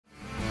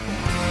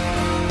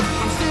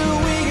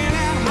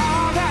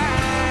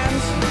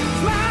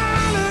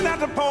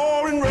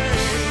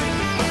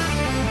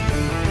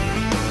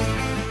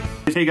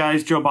Hey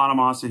guys, Joe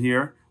Bonamassa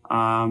here,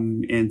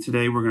 and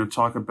today we're going to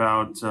talk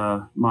about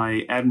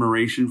my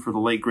admiration for the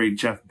late great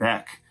Jeff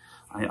Beck.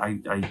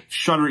 I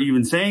shudder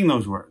even saying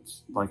those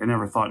words. Like, I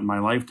never thought in my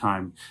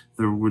lifetime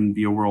there wouldn't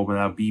be a world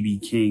without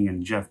B.B. King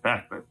and Jeff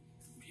Beck, but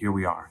here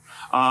we are.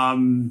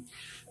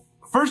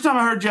 First time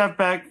I heard Jeff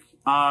Beck,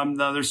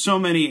 now there's so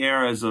many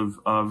eras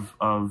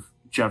of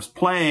Jeff's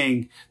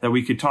playing that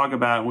we could talk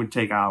about and would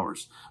take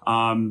hours.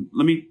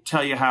 Let me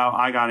tell you how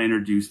I got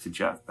introduced to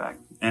Jeff Beck.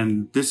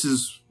 And this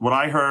is what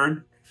I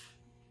heard,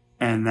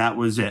 and that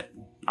was it.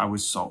 I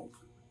was sold.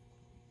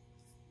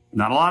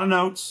 Not a lot of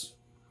notes.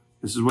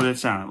 This is what it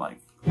sounded like.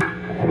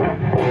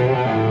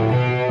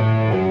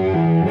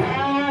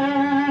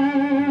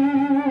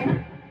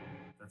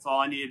 That's all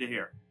I needed to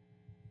hear.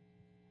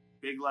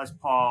 Big Les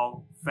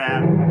Paul,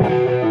 fat.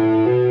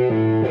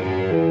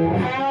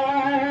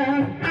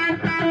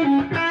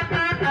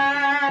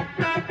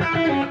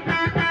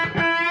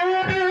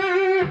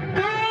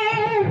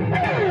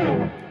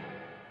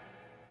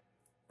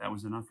 That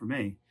was enough for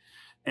me.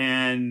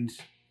 And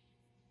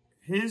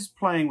his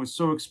playing was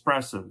so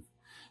expressive.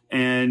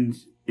 And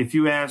if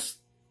you ask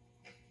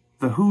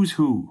the who's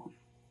who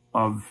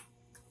of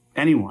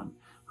anyone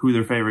who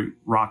their favorite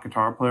rock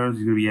guitar player is,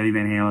 going to be Eddie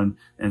Van Halen and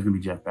it's going to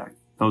be Jeff Beck.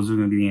 Those are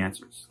going to be the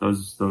answers.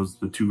 Those are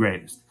the two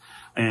greatest.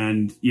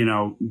 And, you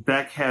know,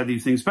 Beck had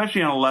these things,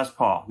 especially on a Les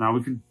Paul. Now,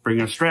 we could bring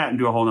a Strat and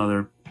do a whole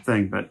nother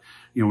thing, but,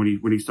 you know,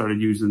 when he started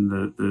using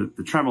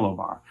the tremolo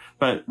bar.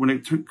 But when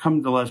it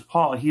come to Les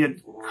Paul, he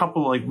had a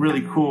couple, like,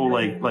 really cool,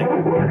 like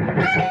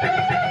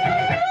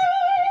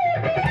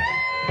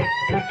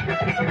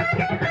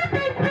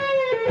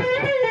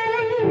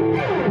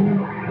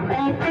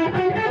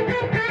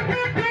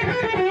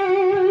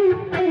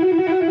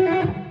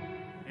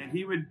and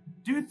he would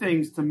do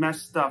things to mess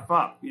stuff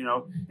up, you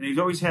know, and he's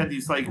always had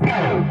these, like,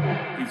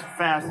 these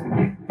fast,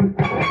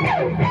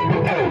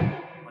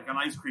 like an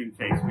ice cream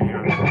case when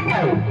you're,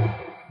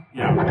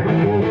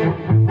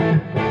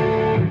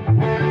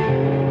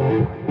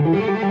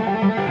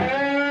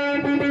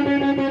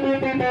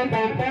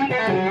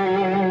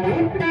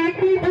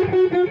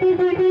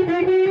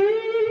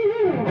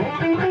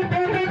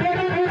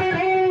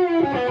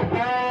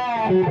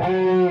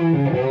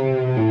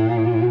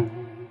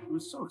 it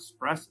was so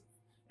expressive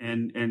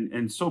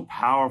and so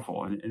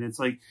powerful. And it's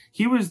like,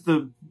 he was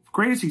the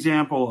greatest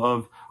example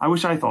of, I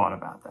wish I thought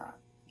about that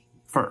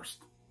first.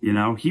 You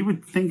know, he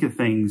would think of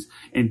things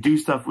and do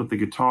stuff with the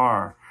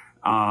guitar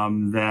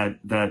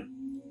that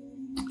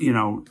you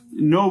know,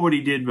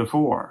 nobody did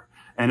before,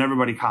 and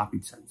everybody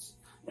copied since.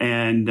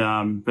 And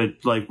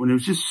but like when it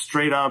was just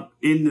straight up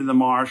into the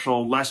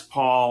Marshall, Les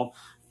Paul,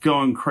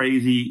 going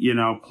crazy, you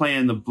know,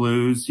 playing the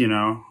blues, you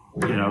know.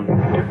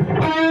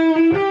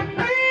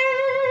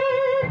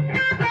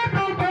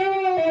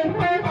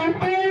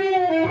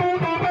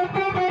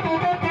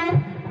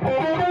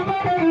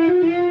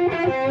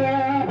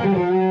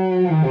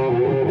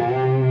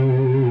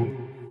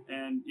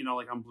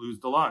 Like on Blues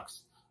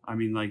Deluxe. I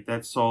mean, like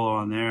that solo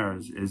on there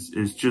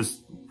is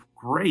just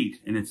great,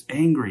 and it's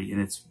angry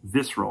and it's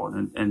visceral,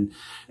 and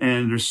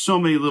there's so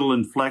many little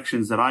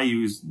inflections that I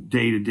use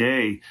day to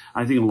day.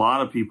 I think a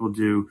lot of people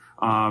do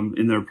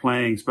in their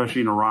playing, especially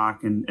in a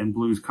rock and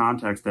blues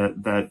context,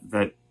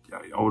 that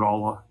owe it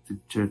all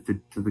to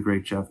the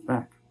great Jeff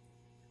Beck.